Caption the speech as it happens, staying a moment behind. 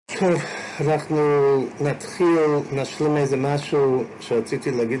טוב, אנחנו נשלים איזה משהו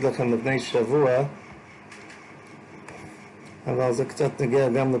שרציתי להגיד לכם לפני שבוע, אבל זה קצת נגיע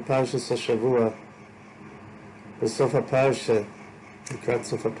גם לפרשת השבוע, בסוף הפרשה, לקראת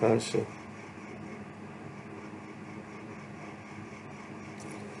סוף הפרשה.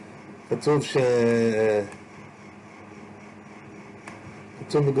 כתוב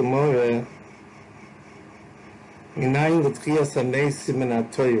כתוב בגמרא, מניין לתחיית המתים מן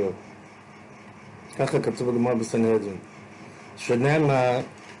התורה. ככה כתוב בגמרא בסנהדרין. שנאמר,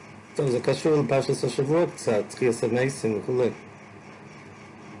 טוב, זה קשור לפרשת השבוע קצת, תחיית המתים וכו'.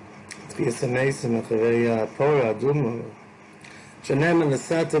 תחיית המתים אחרי הפורע, הדומה. שנאמר,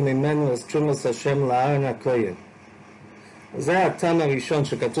 נשאתם ממנו אז תרומת השם לארון הכהן. זה הטעם הראשון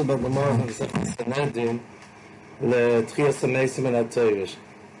שכתוב בגמרא בסנהדרין לתחיית המתים מן התורה.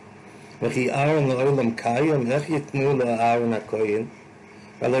 וכי ארון לעולם קיים, איך ייתנו לארון הכהן?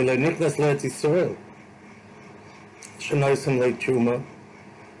 הרי לא נכנס לארץ ישראל, שנעשים לתרומה.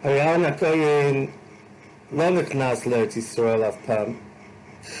 הרי ארון הכהן לא נכנס לארץ ישראל אף פעם,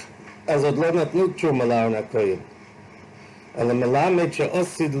 אז עוד לא נתנו תרומה לארון הכהן. אלא מלמד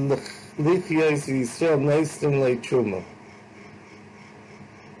שעושים לחיות וישראל נעשים לתרומה.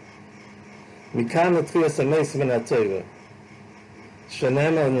 מכאן לתחיית המתים מן התורה.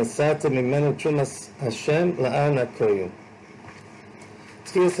 שנאמר נשאתם ממנו תרומת השם לארון הכהן.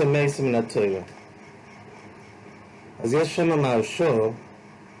 תחיית המתים מן התורה. אז יש שם המהרש"א,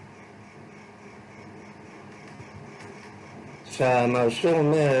 שהמהרש"א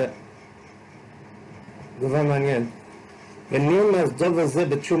אומר דבר מעניין. ונרמז דבר זה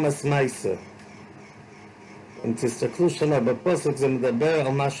בתרומת מייסר. אם תסתכלו שמה בפוסק זה מדבר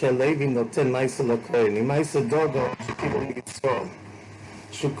על מה שהלוי נותן מייסר לכהן. עם מייסר דוגו שקיבל מישראל.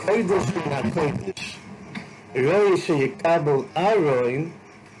 שהוא קודש מן הקודש. רואי שיקבל ארון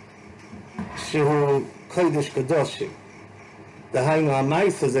שהוא קודש קדושי. דהיינו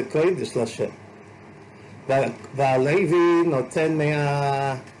המייסר זה קודש לשם. והלוי נותן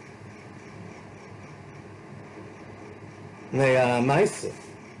מהמייסר.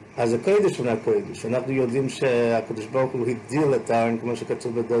 אז זה קודש מן הקודש. אנחנו יודעים שהקדוש ברוך הוא הגדיל את הארון כמו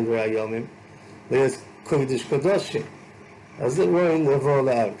שכתוב בדברי הימים. ויש קודש קדושי. אז זה רואים לבוא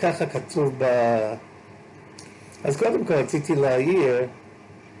לארון. ככה כתוב אז קודם כל רציתי להעיר,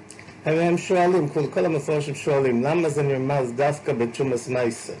 הם שואלים, כל המפורשים שואלים, למה זה נרמז דווקא בתרומת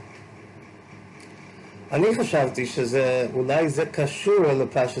מייסר? אני חשבתי אולי זה קשור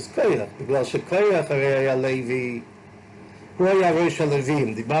לפרשת קורח, בגלל שקורח הרי היה לוי, הוא היה ראש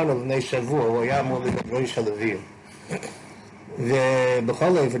הלווים, דיברנו לפני שבוע, הוא היה אמור להיות ראש הלווים.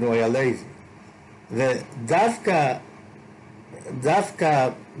 ובכל אופן הוא היה לוי. ודווקא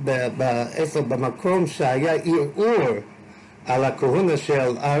במקום שהיה ערעור על הכהונה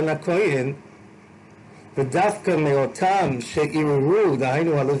של ארון הכהן, ודווקא מאותם שערערו,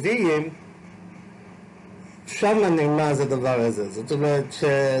 דהיינו הלוויים, שם נרמז הדבר הזה. זאת אומרת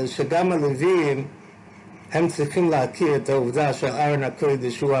שגם הלוויים הם צריכים להכיר את העובדה שארון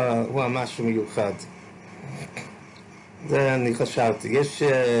הקודש הוא המשהו מיוחד. זה אני חשבתי.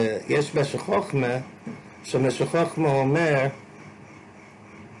 יש משך חוכמה, שמשך חוכמה אומר,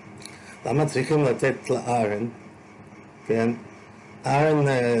 למה צריכים לתת לארון? כן? ארון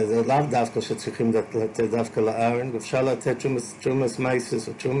זה לאו דווקא שצריכים לתת דווקא לארון, אפשר לתת תרומת מייסר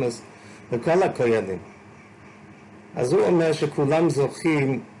או תרומת לכל הכהנים. אז הוא אומר שכולם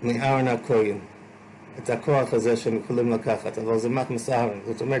זוכים מארון הכהן, את הכוח הזה שהם יכולים לקחת, אבל זה מחמס ארון.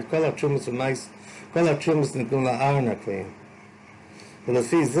 זאת אומרת, כל התרומת ומייסר, כל התרומת ניתנו לארון הכהן.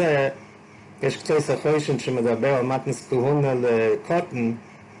 ולפי זה, יש קטעי החושן שמדבר על מתנס כהונה לקוטן,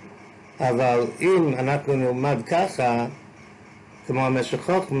 אבל אם אנחנו נלמד ככה, כמו המשך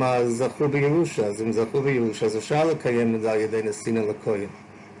חוכמה, אז זכו בירושה. אז אם זכו בירושה, אז אפשר לקיים את זה על ידי נסינה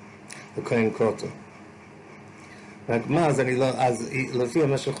לכהן קוטן. רק מה, אז לפי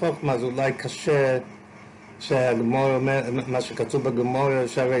המשך חוכמה, אז אולי קשה שהגמור אומר, מה שכתוב בגמור,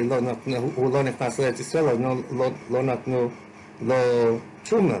 שהרי הוא לא נכנס לארץ ישראל, אז לא נתנו לו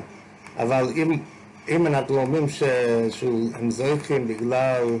תרומה. אבל אם אנחנו אומרים שהם זוכים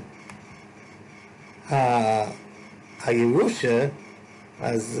בגלל הירושה,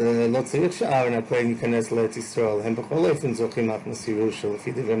 אז לא צריך שארון הכהן ייכנס לארץ ישראל. הם בכל אופן זוכים להכנס ירושה,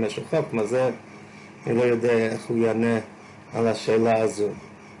 לפי דברי משך חוכמה. זה אני לא יודע איך הוא יענה על השאלה הזו.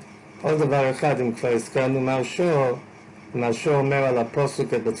 עוד דבר אחד, אם כבר הזכרנו מהרש"א אומר על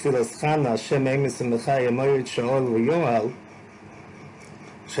הפסוק בתפילת חנה, השם אמס עמך יאמר את שאול ויואל,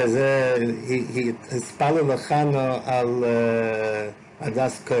 שזה, הספלל לחנה על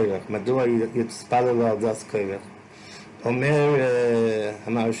הדס קורח. מדוע יתפלל על הדס קורח? אומר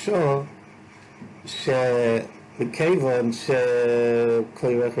המהרש"א שבכיוון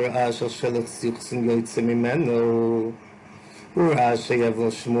שקורח ראה שהשלח יוחסין יוצא ממנו, הוא ראה שיבוא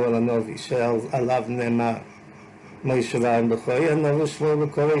שמואל הנביא שעליו נאמר מוישה ואהרון בכוי, הנביא שמואל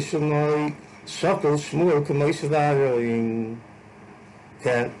בקורא שמואל שוקל שמואל כמוישה ואהרון,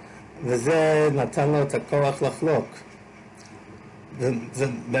 כן, וזה נתן לו את הכוח לחלוק.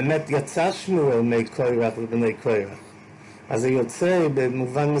 ובאמת יצא שמואל מקורח ובני קורח. אז זה יוצא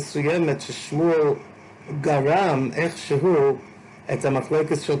במובן מסוימת ששמואל גרם איכשהו את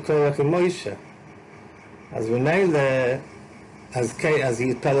המחלוקת של קורח עם מוישה. אז ממילא, אז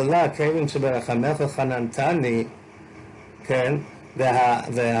היא התפללה, כיוון שברחמך חננתני, כן,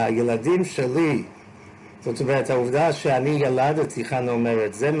 והילדים שלי, זאת אומרת, העובדה שאני ילדתי, חנה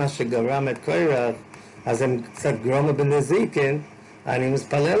אומרת, זה מה שגרם את קורח, אז הם קצת גרומו בנזיקין, אני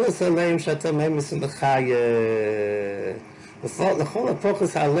מתפלל עליהם שאתה ממסמך לכל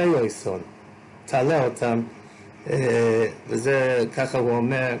הפוחס עלי יויסון, תעלה אותם, וזה ככה הוא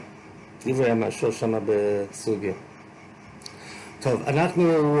אומר, דברי המשהו שם בסוגיה. טוב,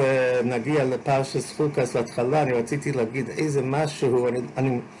 אנחנו נגיע לפרשת חוקת להתחלה, אני רציתי להגיד איזה משהו,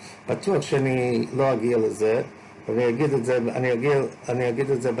 אני בטוח שאני לא אגיע לזה, אני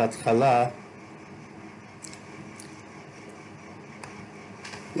אגיד את זה בהתחלה.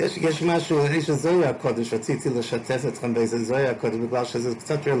 יש משהו, יש זוהי הקודש, רציתי לשתף אתכם באיזה זוהי הקודש, בגלל שזה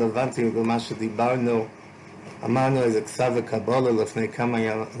קצת רלוונטי במה שדיברנו, אמרנו איזה כתב וקבולה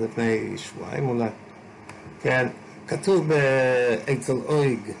לפני שבועיים אולי, כן, כתוב אצל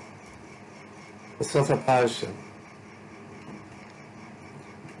אויג, בסוף הפרשה,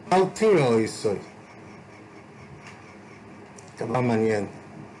 אל תיראו איסוי, דבר מעניין,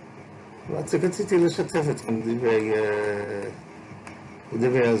 רציתי לשתף אתכם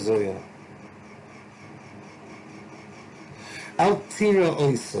דברי הזויה. אל תיראו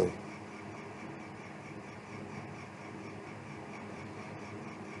איסוי.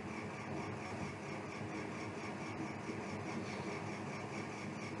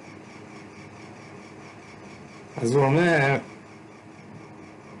 אז הוא אומר,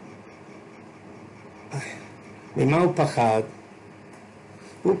 ממה הוא פחד?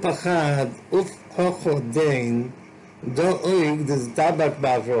 הוא פחד, הוכו דין, דו אויג דזדבק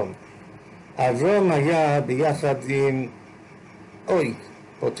באברום. אברום היה ביחד עם אויג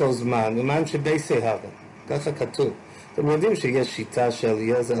באותו זמן, ומן שבייסי הווה, ככה כתוב. אתם יודעים שיש שיטה של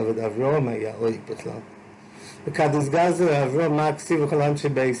אליעזר, אבל אברום היה אויג בכלל. וכדסגזר אברום מה כסיב וכלן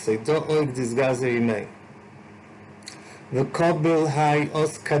שבייסי, דו אויג דסגזר ימי. וקובל היי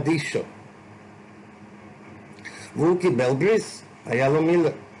אוס קדישו. והוא קיבל בריס, היה לו מילה.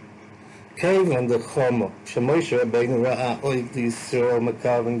 כיוון דחומו, שמוישה רבינו ראה אויג לישראל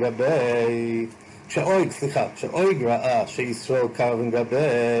מקרבן גבי, שאויג ראה שישראל קרבן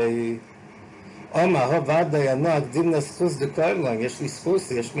גבי, אומר, הובד דיינו, הקדים לסחוס דקורלן, יש לי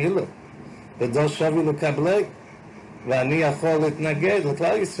סחוס, יש מילה, ודו שווי לקבלי, ואני יכול להתנגד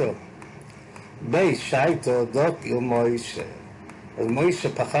לכלל ישראל. בי שייטו דוק אל מוישה, אז מוישה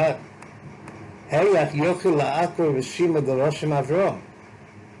פחד, היח יוכל לעקור ושימה דרושם אברום,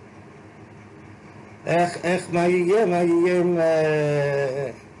 מה יהיה עם...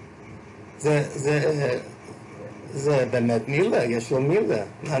 זה באמת מילה, יש לו מילה,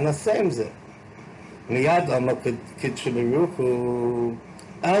 מה נעשה עם זה? מיד אמר כתשברוך הוא,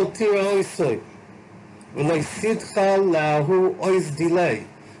 אל תיראו איסוי, ולא יסידך להוא אויס דילי.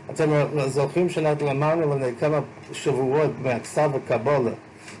 אתם זוכרים שאנחנו אמרנו לנו כמה שבועות מהכתב הקבלה,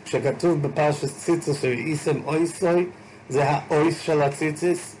 שכתוב בפרשת ציצוס, איסם אויסוי, זה האויס של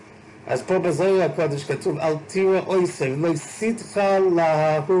הציצוס, אז פה בזוהר הקודש כתוב, אל תירא אויסי, ולא יסידך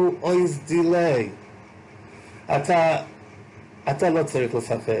להוא אויס דילי. אתה לא צריך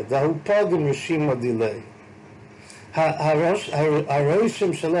לפחד, והוא פוגם רשימו דילי.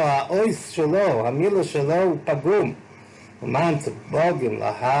 הרושם שלו, האויס שלו, המילה שלו הוא פגום. ומן תפוגם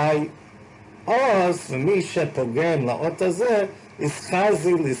להי אוס, ומי שפוגם לאות הזה,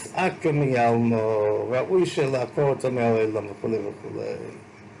 יסחזי לסעקה מיעלמו, ראוי שלעקור אותו מהעולם וכו' וכו'.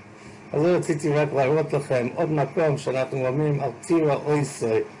 אז רציתי רק להראות לכם עוד מקום שאנחנו אומרים על תירא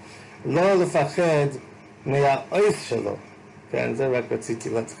אויסי, לא לפחד מהאויס שלו. כן, זה רק רציתי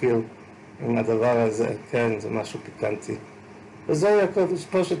להתחיל עם הדבר הזה, כן, זה משהו פיקנטי. וזוהי הקודש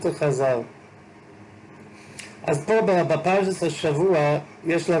פה שתחזר. אז פה בפרשת השבוע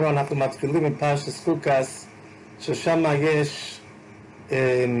יש לנו, אנחנו מתחילים עם פרשת חוקת, ששם יש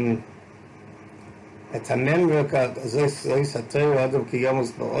את הממרק, זוהי סתירו, אדם כי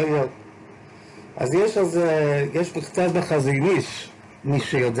ימוס באויל. אז יש מכתב בחזון איש, מי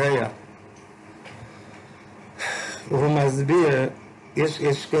שיודע. והוא מסביר,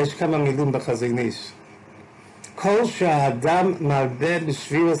 יש כמה מילים בחזון איש. כל שהאדם מרבה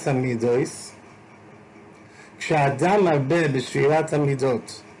בשבירת המידות, כשהאדם מרבה בשבירת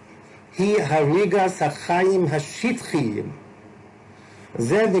המידות, היא הריגת החיים השטחיים.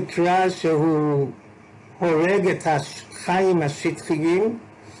 זה נקרא שהוא הורג את החיים השטחיים,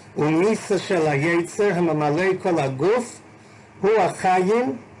 וניסה של היצר הממלא כל הגוף, הוא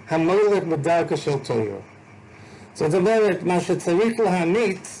החיים המולך בדרכה של תורה. זאת אומרת, מה שצריך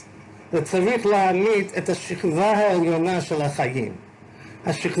להמית, זה צריך להמית את השכבה העליונה של החיים.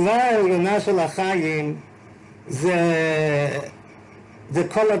 השכבה העליונה של החיים זה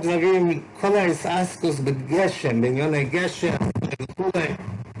כל הדברים, כל ההסעסקוס בגשם, בענייני גשם וכולי,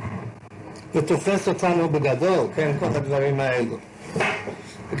 זה תופס אותנו בגדול, כן, כל הדברים האלו.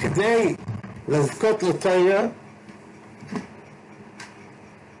 וכדי לזכות לתורה,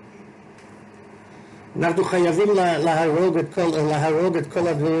 אנחנו חייבים להרוג את כל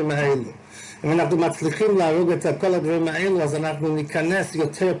הדברים האלו. אם אנחנו מצליחים להרוג את כל הדברים האלו, אז אנחנו ניכנס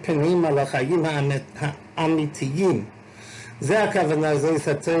יותר פנימה לחיים האמיתיים. זה הכוונה, זה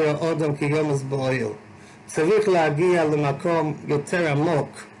יסתר אודם כיומס באוהל. צריך להגיע למקום יותר עמוק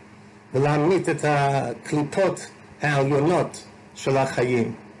ולהמית את הקליפות העליונות של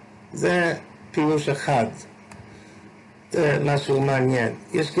החיים. זה פירוש אחד, משהו מעניין.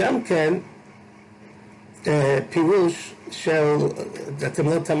 יש גם כן פירוש של, אתם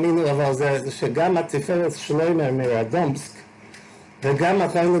לא תאמינו, אבל זה שגם התפארת שלמה מרדומסק וגם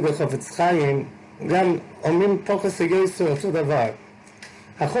החיים בחפץ חיים, גם אומרים פוחס היסר אותו דבר.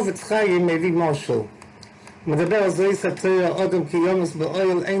 החפץ חיים מביא משהו. מדבר על זה יסתר אודם כי יומס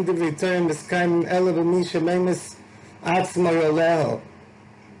באוהל אין דברי תורה מסקיימים אלא במי שממס עצמו יולהו.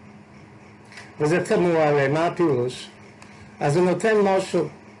 וזה תמוה הרי, מה הפירוש? אז הוא נותן משהו.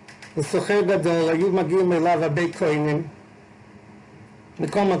 הוא סוחר גדול, היו מגיעים אליו הרבה כהנים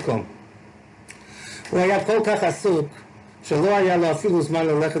מכל מקום. הוא היה כל כך עסוק שלא היה לו אפילו זמן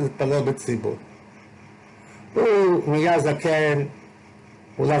ללכת להתפלל בציבור. הוא נהיה זקן,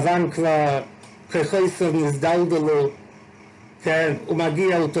 הוא לבן כבר, כחסר נזדלדלו, כן, הוא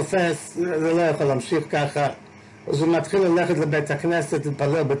מגיע, הוא תופס, זה לא יכול להמשיך ככה. אז הוא מתחיל ללכת לבית הכנסת,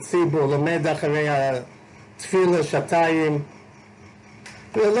 להתפלל בציבור, לומד אחרי התפילה שעתיים.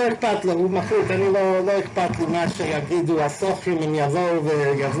 לא אכפת לו, הוא מחליט, אני לא אכפת לי מה שיגידו הסוחרים, הם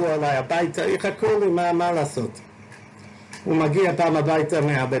יבואו אליי הביתה, יחכו לי, מה לעשות? הוא מגיע פעם הביתה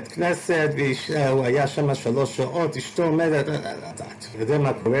מהבית כנסת, והוא היה שם 3 שעות, אשתו עומדת, אתה יודע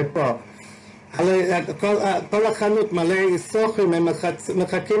מה קורה פה? כל החנות מלא סוחרים, הם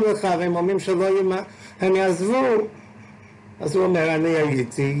מחכים לך, והם אומרים שלא יהיה מה, הם יעזבו. אז הוא אומר, אני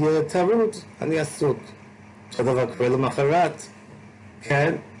הייתי טרוד, אני עסוק. שהדבר קורה למחרת.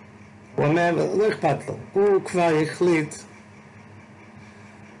 כן? הוא אומר, לא אכפת לו. הוא כבר החליט.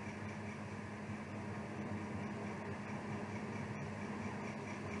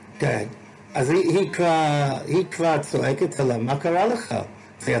 כן. אז היא כבר צועקת עליו, מה קרה לך?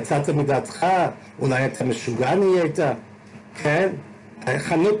 אתה יצאת מדעתך? אולי אתה משוגע נהיית? כן?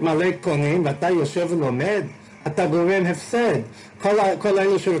 חנות מלא קונים ואתה יושב ולומד? אתה גורם הפסד. כל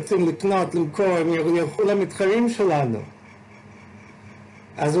אלו שרוצים לקנות, למכור, הם ילכו למתחרים שלנו.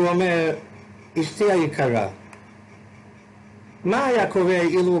 אז הוא אומר, אשתי היקרה, מה היה קורה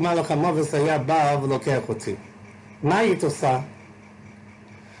אילו מלאך המוות היה בא ולוקח אותי? מה היית עושה?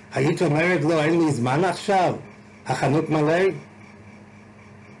 היית אומרת לו, אין לי זמן עכשיו, החנות מלא?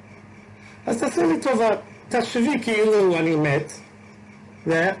 אז תעשי לי טובה, תחשבי כאילו אני מת,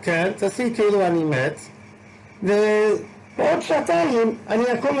 כן, תעשי כאילו אני מת, ובעוד שעתיים אני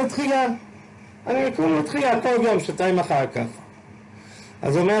אקום לתחייה כל יום, 2 אחר כך.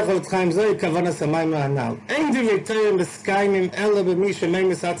 אז אומר חפץ חיים זוהי כוון השמיים והנ"ל. אין דברי תורה מסקיימים אלא במי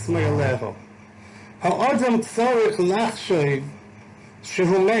שממס עצמו אלוהו. האדם צורך לחשוב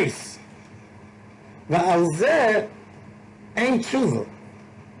שהוא מס. ועל זה אין תשובה.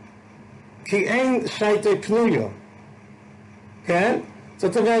 כי אין שייטי פנויו. כן?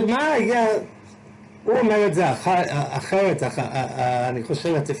 זאת אומרת, מה היה... הוא אומר את זה אחרת, אני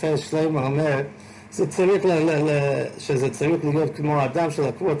חושב התפארת שלמה אומר, שזה צריך להיות כמו האדם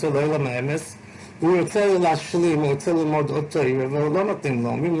שלקחו אותו לעולם האמס, והוא רוצה להשלים, הוא רוצה ללמוד עוד תורה, והוא לא נותנים לו,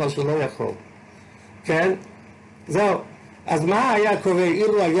 אומרים לו שלא יכול. כן? זהו. אז מה היה קורה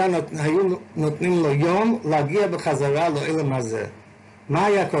אילו היו נותנים לו יום להגיע בחזרה לעולם הזה? מה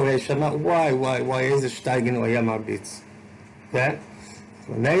היה קורה שם? וואי, איזה שטייגן הוא היה מרביץ. כן?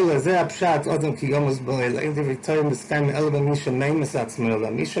 ומילא זה הפשט, אודם כי יום הסבולל, אין דברי תורה מסקיימים אלא במי שממס עצמו, אלא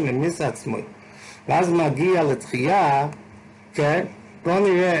מי שממס עצמו. ואז מגיע לתחייה, כן? בואו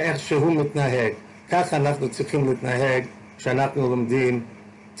נראה איך שהוא מתנהג. ככה אנחנו צריכים להתנהג כשאנחנו לומדים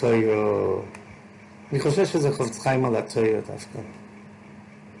תורה. אני חושב שזה חפץ חיים על התורה דווקא.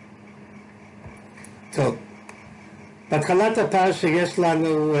 טוב, בהתחלת הפרשה יש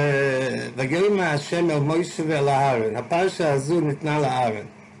לנו ויאמר השם אל מוישה ואל אהרון. הפרשה הזו ניתנה לאהרון.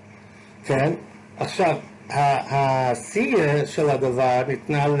 כן? עכשיו, הסייה של הדבר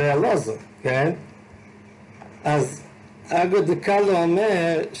ניתנה לאלעזר, כן? אז אגו דקאלו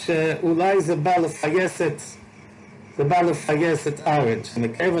אומר שאולי זה בא לפייס את אהרון,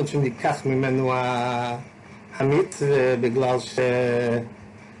 שמכיוון שניקח ממנו המצווה בגלל שלא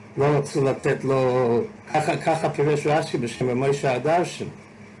רצו לתת לו, ככה פירש רש"י בשם מוישה הדרשן.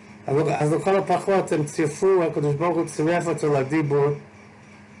 אז לכל הפחות הם צירפו, הקדוש ברוך הוא צירף אותו לדיבור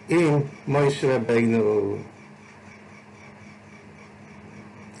עם מוישה רבינו.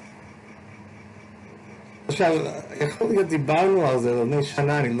 עכשיו, יכול להיות דיברנו על זה לפני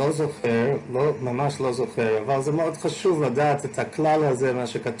שנה, אני לא זוכר, ממש לא זוכר, אבל זה מאוד חשוב לדעת את הכלל הזה, מה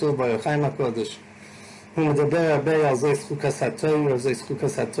שכתוב באור החיים הקודש. הוא מדבר הרבה על זה חוקת התורה, זה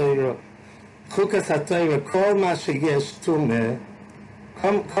חוקת התורה. חוקת התורה, כל מה שיש טומאה,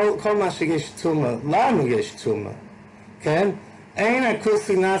 כל מה שיש טומאה, לנו יש טומאה, כן? אין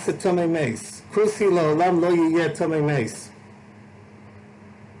הכוסי נעשה טומא מייס. כוסי לעולם לא יהיה טומא מייס.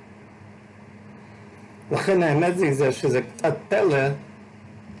 לכן האמת זה שזה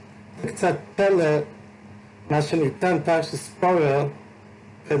קצת פלא, מה שניתן פרשת ספורר,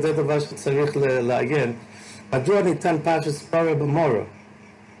 וזה דבר שצריך לעיין. מדוע ניתן פרשת ספורר במורה?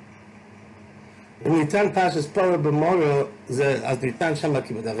 אם ניתן פרשת ספורר במורה, אז ניתן שם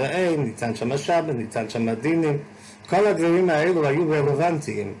כיבוד אב ואם, ניתן שם שבת, ניתן שם דינים. כל הדברים האלו היו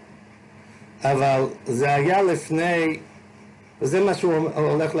רלוונטיים. אבל זה היה לפני, וזה מה שהוא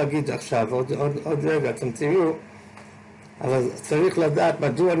הולך להגיד עכשיו, עוד רגע, אתם תראו, אבל צריך לדעת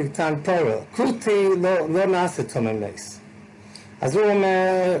מדוע ניתן פורר. כותי לא נעשה טומא מייס. אז הוא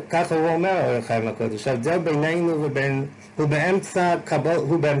אומר, ככה הוא אומר, אור החיים הקודש, ההבדל בינינו ובין, הוא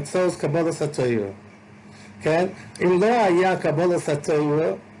באמצעות קבולת התורה. כן? אם לא היה קבולת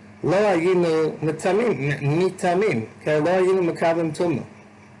התורה, לא היינו מטמאים, כן? לא היינו מקבלים טומאה.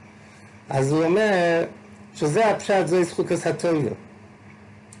 אז הוא אומר, שזה הפשט, זה חוקת התורה.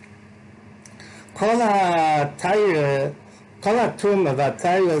 כל התורה, כל הטומאה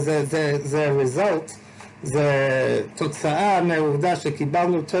והתורה זה result, זה תוצאה מהעובדה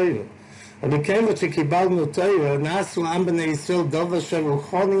שקיבלנו תורה. ובכיוון שקיבלנו תורה, נעשו עם בני ישראל דובר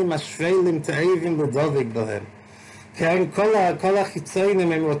שרוחונים השפלים תאבים לדבק בהם. כן, כל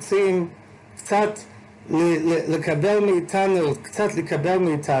החיצונים הם רוצים קצת לקבל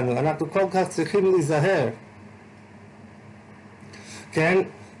מאיתנו, אנחנו כל כך צריכים להיזהר. כן,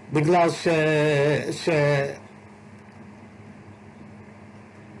 בגלל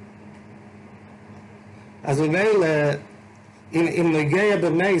אז ממילא, אם נגיע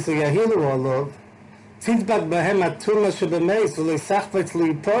במייס ויהילו עליו, תדבק בהם הטומאה שבמייס ולא יסחבט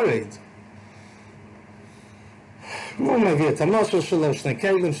להיפורד. הוא מביא את המשל שלו, שני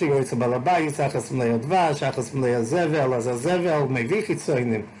כלים שיועץ הבעל הבית, אחס מלא הדבש, אחס מלא הזבל, אז הזבל הוא מביא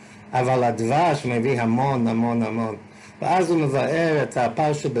חיצונים, אבל הדבש מביא המון המון המון. ואז הוא מבאר את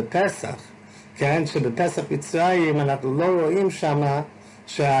הפרשה בפסח, כן, שבפסח מצרים אנחנו לא רואים שמה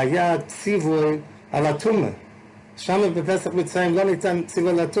שהיה ציווי על הטומאה. שם בפסח מצרים לא ניתן ציווי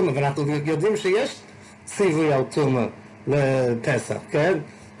על הטומאה, ואנחנו יודעים שיש ציווי על טומאה לפסח, כן?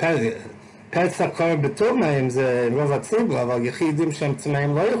 פסח קורה בטומאה אם זה רוב הציבור, אבל יחידים שהם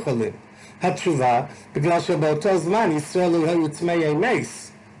טמאים לא יכולים. התשובה, בגלל שבאותו זמן ישראל היו טמאי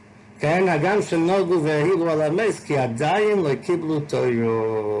מייס, כן? הגם שנוגו והעילו על המייס, כי עדיין לא קיבלו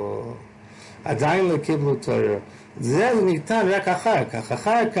תורה. עדיין לא קיבלו תורה. זה ניתן רק אחר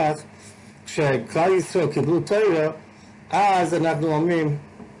כך, כשכלל ישראל קיבלו תורה, אז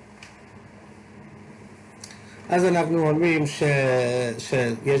אנחנו אומרים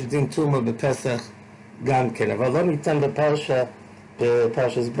שיש דין טומאה בפסח גם כן, אבל לא ניתן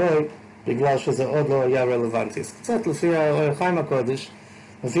בפרשת בוי, בגלל שזה עוד לא היה רלוונטי. אז קצת לפי האור החיים הקודש,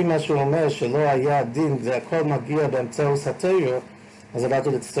 לפי מה שהוא אומר שלא היה דין והכל מגיע באמצעות התורה, אז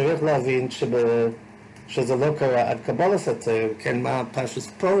אנחנו נצטרך להבין שזה לא קרה עד קבלת התורה, כן, מה פרשת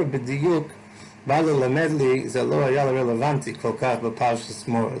ספורר בדיוק בא ללמד לי, זה לא היה רלוונטי כל כך בפרשת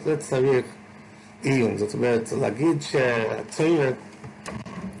סמור. זה צריך עיון, זאת אומרת, להגיד שהתורה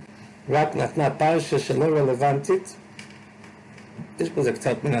רק נתנה פרשה שלא רלוונטית, יש בזה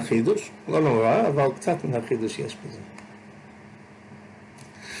קצת מן החידוש, לא נורא, אבל קצת מן החידוש יש בזה.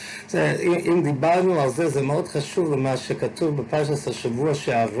 אם דיברנו על זה, זה מאוד חשוב למה שכתוב בפרשת השבוע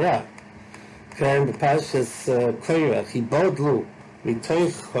שעברה, כן, בפרשת קורח, היבודלו,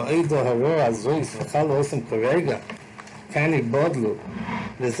 מתוך העדו הרוע הזויס וחל עושים כרגע, כאן יבודלו,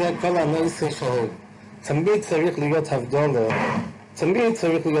 וזה כל הנושא שתמיד צריך להיות הבדולו, תמיד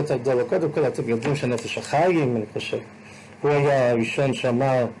צריך להיות הבדולו. קודם כל אתם יודעים שנפש החיים, אני חושב, הוא היה הראשון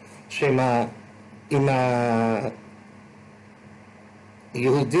שאמר אם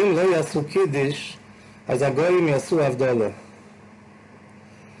היהודים לא יעשו קידיש, אז הגויים יעשו הבדולו.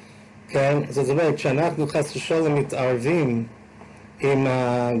 כן, זאת אומרת, כשאנחנו חס ושלום מתערבים עם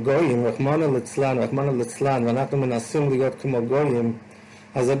הגויים, רחמנא ליצלן, ואנחנו מנסים להיות כמו גויים,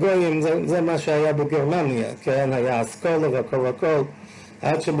 אז הגויים זה מה שהיה בגרמניה, כן, היה אסכולה והכל,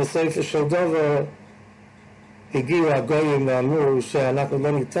 עד שבסופו של דבר הגיעו הגויים ואמרו שאנחנו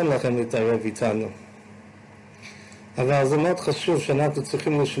לא ניתן לכם להתערב איתנו. אבל זה מאוד חשוב שאנחנו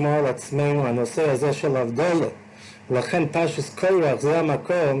צריכים לשמור על עצמנו, הנושא הזה של הבדולו. לכן פרשת קורח זה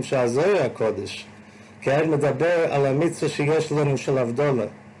המקום שהזוהר הקודש, כן, מדבר על המצווה שיש לנו של הבדולה.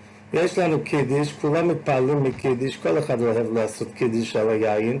 יש לנו קידיש, כולם מתפעלים מקידיש, כל אחד אוהב לעשות קידיש על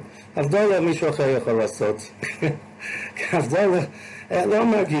היין. הבדולה מישהו אחר יכול לעשות. הבדולה, לא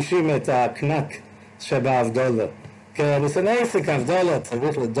מרגישים את הקנק שבהבדולה. כן, זה נעסק הבדולה,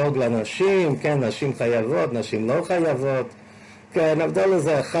 צריך לדאוג לאנשים, כן, נשים חייבות, נשים לא חייבות. כן, הבדולה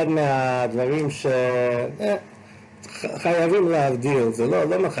זה אחד מהדברים חייבים להבדיל, זה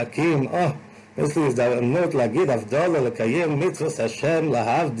לא מחכים, יש לי הזדמנות להגיד הבדולה, לקיים מצוות השם,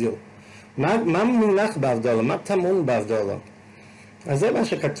 להבדיל. מה מונח בהבדולה? מה טמון בהבדולה? אז זה מה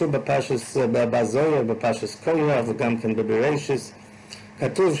שכתוב בזוהר, בפרשת קורח וגם כן בבראשית.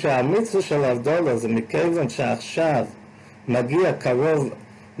 כתוב שהמצווה של הבדולה זה מכיוון שעכשיו מגיע קרוב,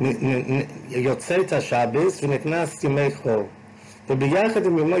 יוצא את השבס ונכנס ימי חול. וביחד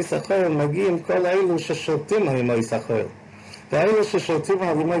עם ימי שחור מגיעים כל אלו ששולטים על ימי שחור. והאלו ששולטים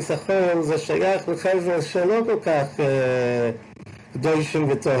על ימי שחור זה שייך לחבר'ה שלא כל כך קדושים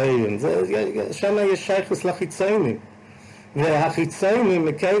וטהורים. שם יש שייכות לחיצונים. והחיצונים,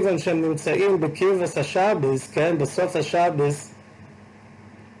 מכיוון שהם נמצאים בקרבת השבס, כן, בסוף השבס,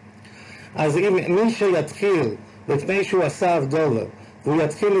 אז אם מי שיתחיל לפני שהוא עשה הבדולה, והוא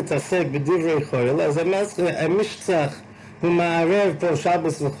יתחיל להתעסק בדברי חול, אז המשצח הוא מערב פה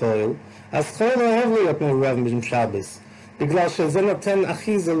שבס וחול, אז חול לא אוהב להיות מעורב עם שבס, בגלל שזה נותן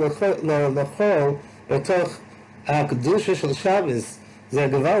אחיזה לחול בתוך הקדושה של שבס. זה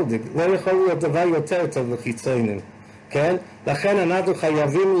גוואלדיק, לא יכול להיות דבר יותר טוב לחיצונים, כן? לכן אנחנו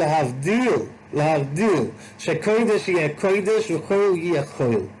חייבים להבדיל, שקודש יהיה קודש וחול יהיה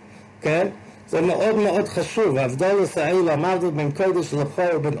חול, כן? זה מאוד מאוד חשוב. הבדולת האלה, המבדיל בין קודש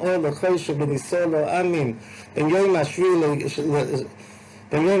לחול, בין אור לחושך, בין ישראל לעמים, בין יום השביעי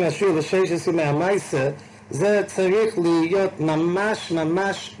לששת ימי המעשה, זה צריך להיות ממש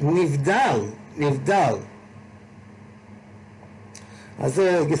נבדל. אז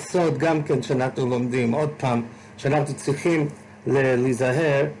זה יסוד גם כן שאנחנו לומדים, עוד פעם, שאנחנו צריכים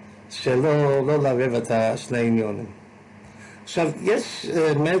להיזהר שלא לערב את שני עניונים. עכשיו, יש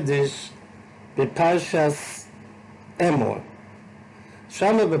מדרש בפרשת אמור.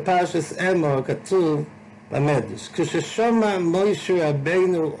 שם בפרשת אמור כתוב במדרש, כששמע מוישה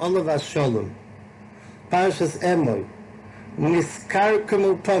רבנו עולו והשלום, פרשת אמור, נזכר כמו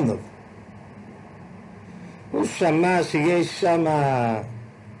פניו. הוא שמע שיש שם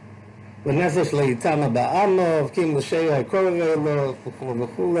ונפש לא יתמה בעמו, כי אם משה הקורא לו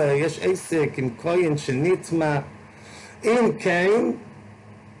וכו', יש עסק עם כהן שנטמע. אם כן,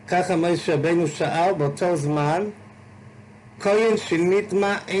 ככה משה רבנו שאל באותו זמן, כהן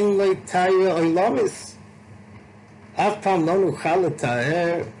שנטמע אין לו תאיר אילומס. אף פעם לא נוכל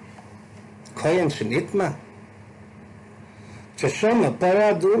לתאר כהן שנטמע. כששומע פרעה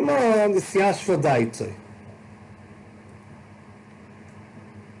אדומו נסיעה שפודאיתו.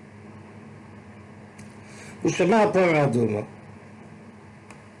 הוא שמע פרעה אדומו.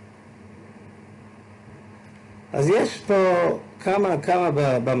 אז יש פה כמה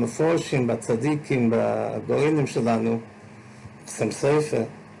במפורשים, בצדיקים, בגאונים שלנו, שם ספר.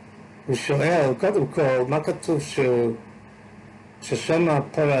 הוא שואל, קודם כל, מה כתוב ששמע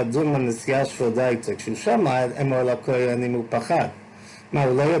פרעה אדומו נסיעה שפודאיתו? כשהוא שמע אמור לכהנים הוא פחד. מה,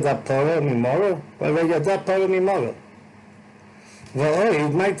 הוא לא ידע פרעה ממורו? הוא לא ידע פרעה ממורו. ואוי,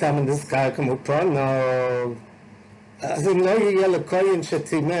 מה הייתה מנזכר כמו פרעה? אז אם לא יהיה לכהן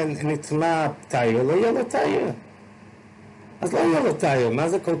שנטמע תאיר, לא יהיה לו תאיר. אז לא יהיה לו תאיר. מה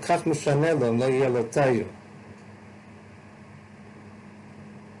זה כל כך משנה לו אם לא יהיה לו תאיר?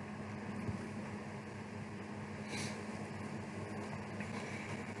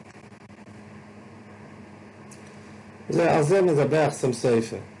 על זה מדבר שם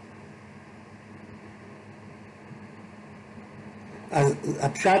ספר.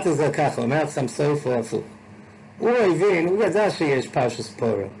 הפשט הזה ככה, אומר שם סוף או הפוך. הוא הבין, הוא ידע שיש פרשת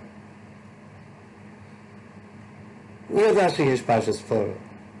פורו. הוא ידע שיש פרשת פורו.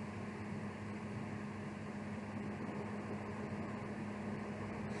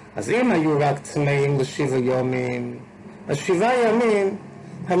 אז אם היו רק צמאים ל7 ימים, אז 7 ימים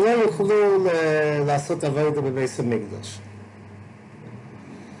הם לא יוכלו לעשות עבודה בבית המקדש.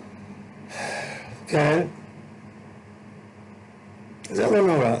 כן? זה לא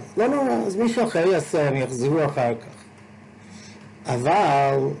נורא. לא נורא, אז מישהו אחר יעשה, הם יחזרו אחר כך.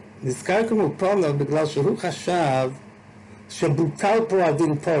 אבל נזכר כמו פונו בגלל שהוא חשב שבוטל פה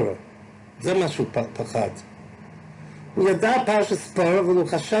הדין פורו. זה מה שהוא פחד. הוא ידע פרשת פורו, אבל הוא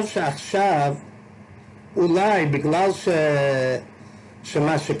חשב שעכשיו, אולי בגלל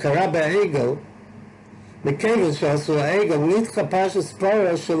שמה שקרה בעגל, מכיוון שעשו העגל, נדחה פרשת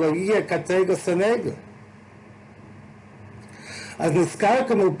פורו שלא יהיה כתגל סנגל. אז נזכר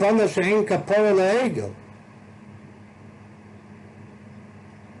כמו פונו שאין כפורה לעגל.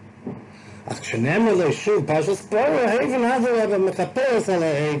 אך כשנאמר לו שוב, פרשת פורו, הבן אדרבה מחפש על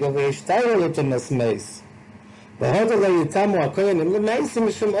העגל וישתר לו את המסמס. והודו לא יתמו הכהנים למייסים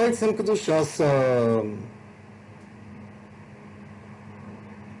משום עצם קדושוסם.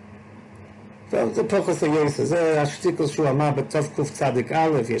 טוב, זה פוחס היסה, זה השטיקל שהוא אמר בתוף קצ"א,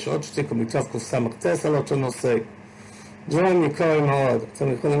 יש עוד שטיקל מתוף קס"ט על אותו נושא. דברים יקרים מאוד,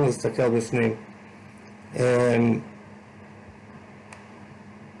 אתם יכולים להסתכל בפנים.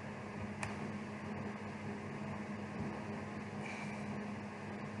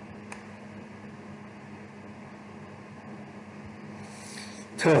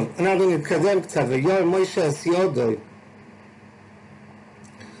 טוב, אנחנו נתקדם קצת, ויורם מוישה אסיודוי.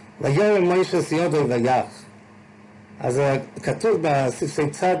 ויורם מוישה אסיודוי ויח. אז כתוב בספרי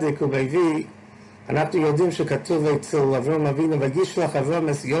צדיק ובייבי, אנחנו יודעים שכתוב אצל אברהם אבינו, וישלח אברהם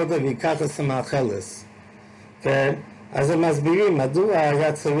אסיודוי ויקח את המאכלס. כן? אז הם מסבירים, מדוע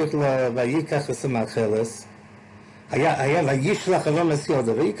היה צריך ויקח את המאכלס? היה וישלח אברהם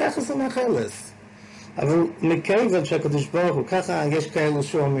אסיודוי ויקח את המאכלס. אבל מכיוון שהקדוש ברוך הוא, ככה יש כאלו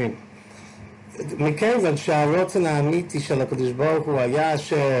שאומרים, מכיוון שהרצון האמיתי של הקדוש ברוך הוא היה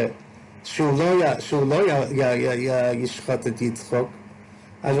שהוא לא ישחט את יצחק,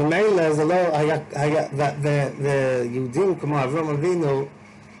 אז ממילא זה לא היה, ויהודים כמו אברהם אבינו,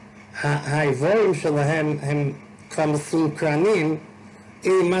 האיברים שלהם הם כבר מסונכרנים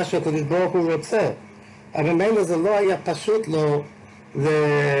עם מה שהקדוש ברוך הוא רוצה, אבל ממילא זה לא היה פשוט לו,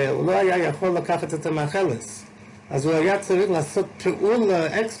 והוא לא היה יכול לקחת את המאכלס. אז הוא היה צריך לעשות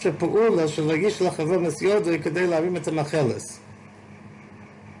פעולה, אקסטרה פעולה של וישלח אברהם אסיודוי כדי להרים את המאכלס.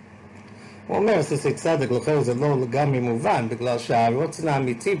 הוא אומר, סוסי צדק, לכן זה לא לגמרי מובן, בגלל שהרצון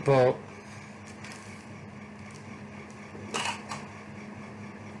האמיתי פה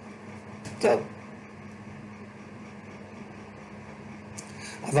טוב.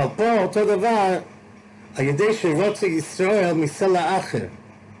 אבל פה אותו דבר, על ידי שרוצה ישראל מסלע אחר.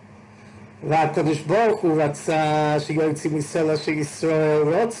 והקדוש ברוך הוא רצה שיוצאים מסלע שישראל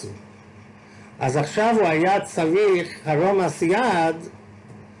רוצו. אז עכשיו הוא היה צריך הרום הסייד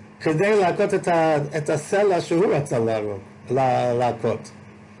כדי להכות את הסלע שהוא רצה להכות.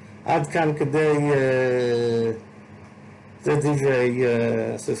 עד כאן כדי זה דברי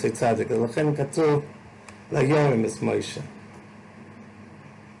סוסי צדק. ולכן כתוב ליורם את מוישה.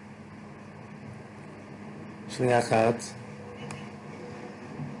 שנייה אחת.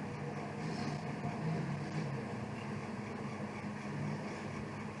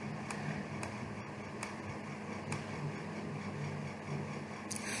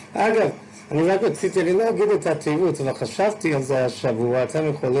 אגב, אני רק רציתי, אני לא אגיד את התירוץ, אבל חשבתי על זה השבוע, אתם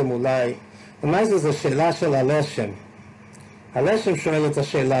יכולים אולי, ומה זו שאלה של הלשם. הלשם שואל את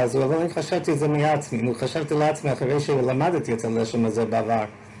השאלה הזו, אבל אני חשבתי את זה מעצמי, אני חשבתי לעצמי אחרי שלמדתי את הלשם הזה בעבר.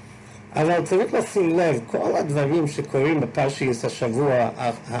 אבל צריך לשים לב, כל הדברים שקורים בפרשיות השבוע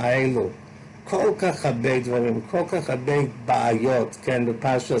האלו, כל כך הרבה דברים, כל כך הרבה בעיות, כן,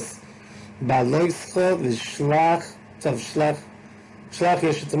 בפרשת בעלוי זכות ושלח, טוב, שלח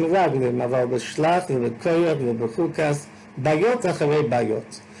יש את המרגלים, אבל בשלח ובקורח ובחוקס, בעיות אחרי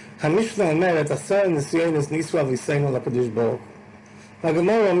בעיות. המשנה אומרת, 10 ניסיונס ניסו אביסנו לקדוש ברוך.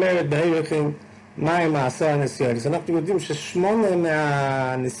 והגמרא אומרת בערכין, מה עם 10 ניסיונס? אנחנו יודעים ש8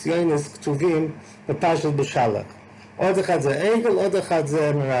 מהניסיונס כתובים בפרשת בשלח. עוד אחד זה עגל, עוד אחד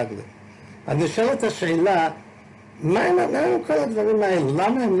זה מרגלים. אז נשאלת השאלה, מה עם כל הדברים האלה?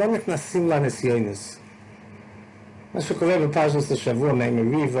 למה הם לא נכנסים לניסיונס? מה שקורה בפרשת השבוע,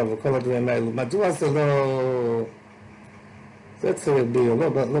 מהמריבה וכל הדברים האלו, מדוע זה לא... זה צריך ביור,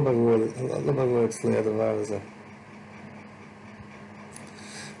 לא ברור אצלי הדבר הזה.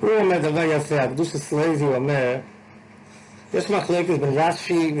 הוא אומר דבר יפה, הקדושת לוי אומר, יש מחלוקת בין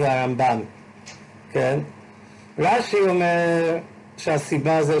רש"י והרמב"ן, כן? רש"י אומר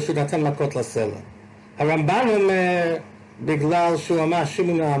שהסיבה זה שהוא נתן מכות לסלע. הרמב"ן אומר בגלל שהוא אמר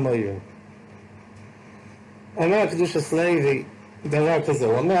שמעון האמוריים. אומר הקדושת לוי דבר כזה,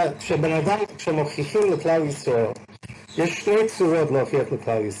 הוא אומר כשבן אדם, כשמוכיחים לכלל ישראל, יש שני צורות להוכיח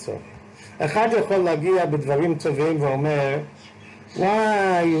לכלל ישראל. אחד יכול להגיע בדברים טובים ואומר,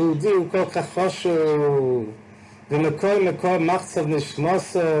 וואי, יהודי הוא כל כך חשוב, ומכל מקום מחצב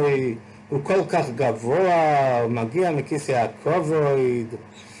נשמוסוי, הוא כל כך גבוה, הוא מגיע מכיסא הכובד,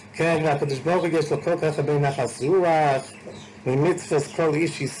 כן, והקדוש ברוך הוא יש לו כל כך הרבה נחס רוח, ומצוות כל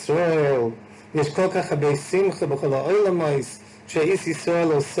איש ישראל, יש כל כך הרבה שמחה בכל העולמות, שאיש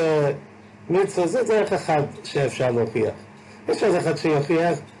ישראל עושה מצווה, זה דרך אחד שאפשר להוכיח. יש עוד אחד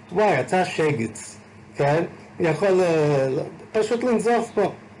שיוכיח, וואי, אתה שגץ, כן? יכול פשוט לנזוף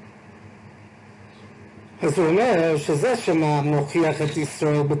פה. אז הוא אומר שזה שמוכיח את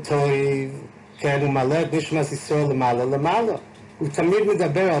ישראל בטוב, כן, הוא מעלה את נשמת ישראל למעלה למעלה. הוא תמיד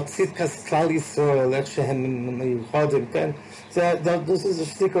מדבר על צדקת כלל ישראל, איך שהם מיוחדים, כן? זה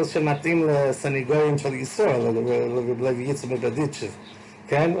שטיקל שמתאים לסניגורים של ישראל, לרבי יצחק מברדיצ'ב,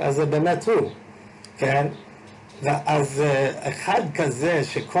 כן? אז זה באמת הוא, כן? אז אחד כזה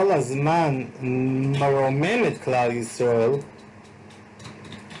שכל הזמן מרומם את כלל ישראל,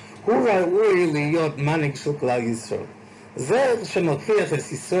 הוא ראוי להיות מנהיג של כלל ישראל. זה שמוכיח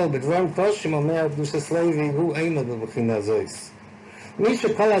את ישראל בדברים קודשים, אומר הקדושת לוי, הוא אינו בבחינה זויס. מי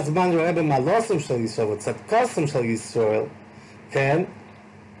שכל הזמן רואה במעלוסם של ישראל, בצדקוסם של ישראל, כן?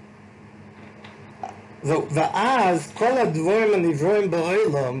 ואז כל הדברים הנברואים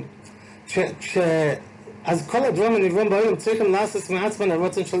בעולם, אז כל הדברים הנברואים בעולם צריכים לעשות מעצמם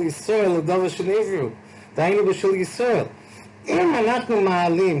הרצון של ישראל לדבר שנברו, דהיינו בשביל ישראל. אם אנחנו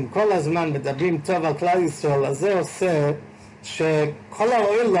מעלים כל הזמן מדברים טוב על כלל ישראל, אז זה עושה שכל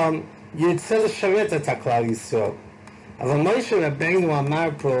העולם ירצה לשרת את הכלל ישראל. אבל משה רבינו אמר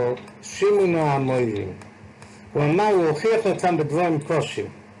פה שמעון האמוריים. הוא אמר, הוא הוכיח אותם בדברים קושי.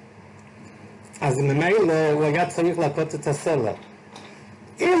 אז ממילא הוא היה צריך להכות את הסלע.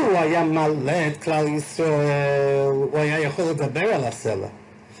 אם הוא היה מלא את כלל ישראל, הוא היה יכול לדבר על הסלע.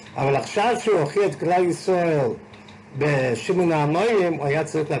 אבל עכשיו שהוא הוכיח את כלל ישראל בשמעון האמוריים, הוא היה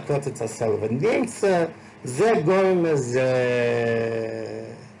צריך להכות את הסלע. ונמצא, זה גורם איזה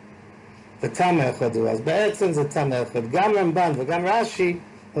וטעם אחד הוא. אז בעצם זה טעם אחד. גם רמב"ן וגם רש"י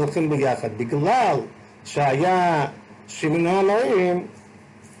הולכים ביחד. בגלל שהיה שמעון האמוריים,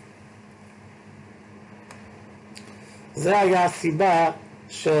 זה היה הסיבה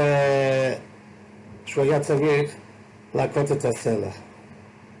שהוא היה צריך להכות את הסלע.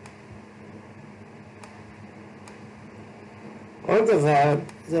 עוד דבר,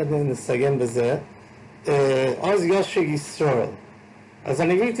 זה נסיים בזה, עוז יושר ישראל. אז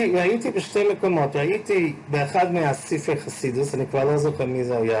אני ראיתי בשתי מקומות, ראיתי באחד מהספרי חסידוס, אני כבר לא זוכר מי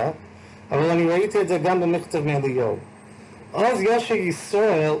זה היה, אבל אני ראיתי את זה גם במכתב מאליהו. עוז יושר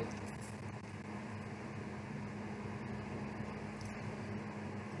ישראל,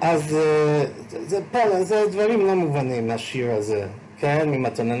 אז זה דברים לא מובנים, השיר הזה, כן?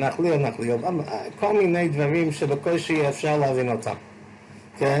 ממתנה נחלי, כל מיני דברים שבקושי אפשר להבין אותם,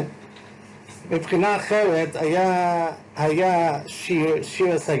 כן? מבחינה אחרת היה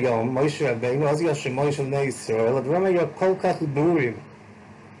שיר היום, משה רבינו, אז יש שמוי של בני ישראל, הדברים היו כל כך ברורים,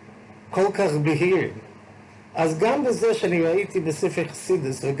 כל כך בהירים. אז גם בזה שאני ראיתי בספר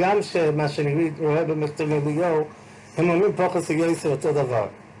חסידוס, וגם מה שאני רואה במכתב אליהו, הם אומרים פוחס יסר אותו דבר.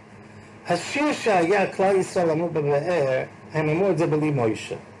 השיר שהיה כלל ישראל אמרו בבאר, הם אמרו את זה בלי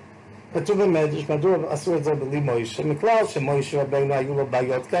מוישה. כתוב במדרש, מדוע עשו את זה בלי מוישה? מכלל שמוישה רבינו היו לו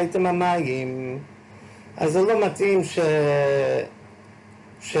בעיות כאיתם המים, אז זה לא מתאים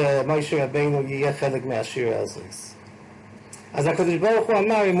שמוישה רבינו יהיה חלק מהשיר הזה. אז הקדוש ברוך הוא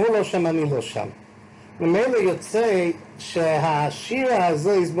אמר, אם הוא לא שם, אני לא שם. ומילא יוצא שהשיר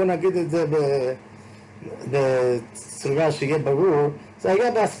הזה, בוא נגיד את זה בצורה שיהיה ברור, זה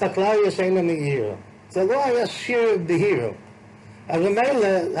היה באספקלריה שאינו מאיר. זה לא היה שיר בהיר. אבל ממילא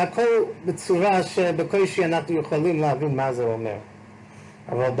הכל בצורה שבקושי אנחנו יכולים להבין מה זה אומר.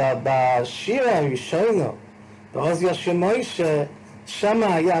 אבל בשיר הראשון, בעוז יושר מוישה,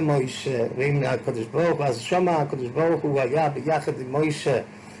 שמה היה מוישה, ועם הקדוש ברוך הוא, אז שמה הקדוש ברוך הוא היה ביחד עם מוישה,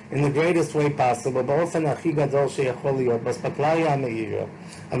 in the greatest way possible, באופן הכי גדול שיכול להיות, באספקלריה המאירה.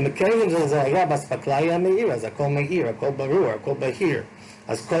 אבל מכיוון שזה היה באספקלריה המאירה, אז הכל מאיר, הכל ברור, הכל בהיר.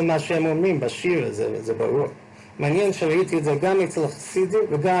 אז כל מה שהם אומרים בשיר זה ברור. מעניין שראיתי את זה גם אצל חסידים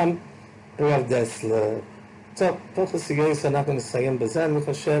וגם ברב דסלר. טוב, פוחס יגייס אנחנו נסיים בזה, אני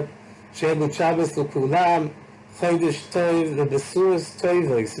חושב שיהיה גוד שבס לכולם, חודש טוב ובסורס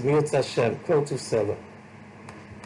טוב, סמירת השם, כל טוב סבא.